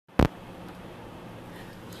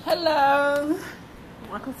Hello,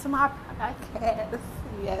 welcome to my podcast.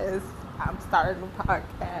 Yes, I'm starting a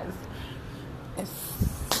podcast. It's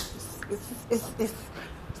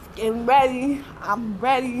getting ready. I'm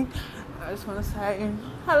ready. I just want to say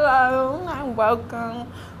hello and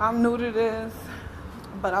welcome. I'm new to this,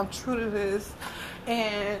 but I'm true to this,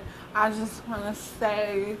 and I just want to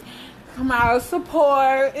say, come out,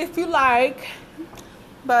 support if you like,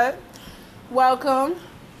 but welcome.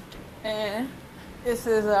 And this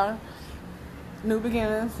is a new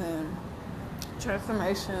beginnings and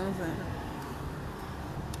transformations, and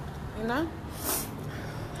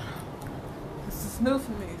this is new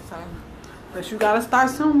for me. So, but you gotta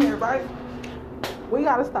start somewhere, right? We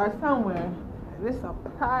gotta start somewhere. This is a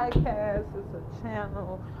podcast. It's a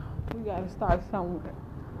channel. We gotta start somewhere.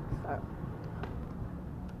 So,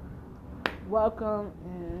 welcome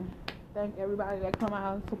and thank everybody that come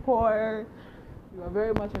out and support. You are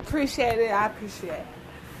very much appreciated. I appreciate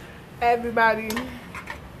everybody.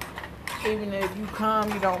 Even if you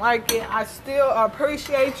come, you don't like it, I still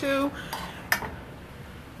appreciate you.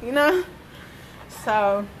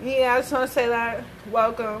 So, yeah, I just want to say that.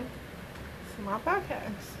 Welcome to my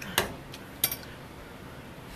podcast.